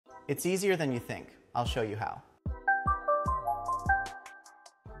It's easier than you think. I'll show you how.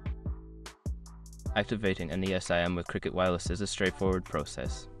 Activating an ESIM with Cricket Wireless is a straightforward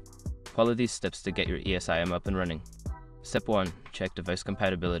process. Follow these steps to get your ESIM up and running. Step 1. Check device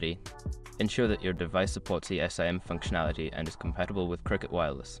compatibility. Ensure that your device supports ESIM functionality and is compatible with Cricket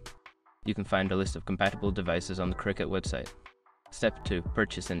Wireless. You can find a list of compatible devices on the Cricket website. Step 2.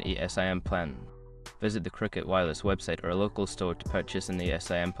 Purchase an ESIM plan. Visit the Cricket Wireless website or a local store to purchase an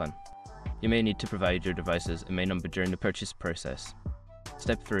ESIM plan. You may need to provide your device's IMEI number during the purchase process.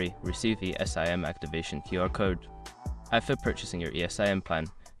 Step 3. Receive ESIM activation QR code. After purchasing your ESIM plan,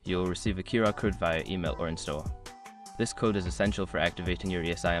 you will receive a QR code via email or in store. This code is essential for activating your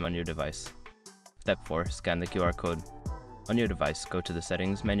ESIM on your device. Step 4. Scan the QR code. On your device, go to the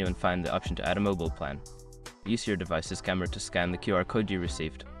Settings menu and find the option to add a mobile plan. Use your device's camera to scan the QR code you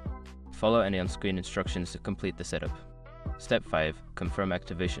received. Follow any on-screen instructions to complete the setup. Step 5. Confirm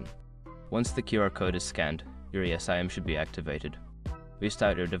activation. Once the QR code is scanned, your ESIM should be activated.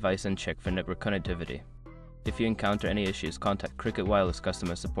 Restart your device and check for network connectivity. If you encounter any issues, contact Cricket Wireless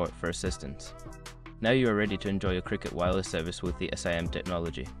customer support for assistance. Now you are ready to enjoy a Cricket Wireless service with the ESIM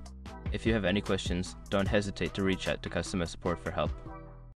technology. If you have any questions, don't hesitate to reach out to customer support for help.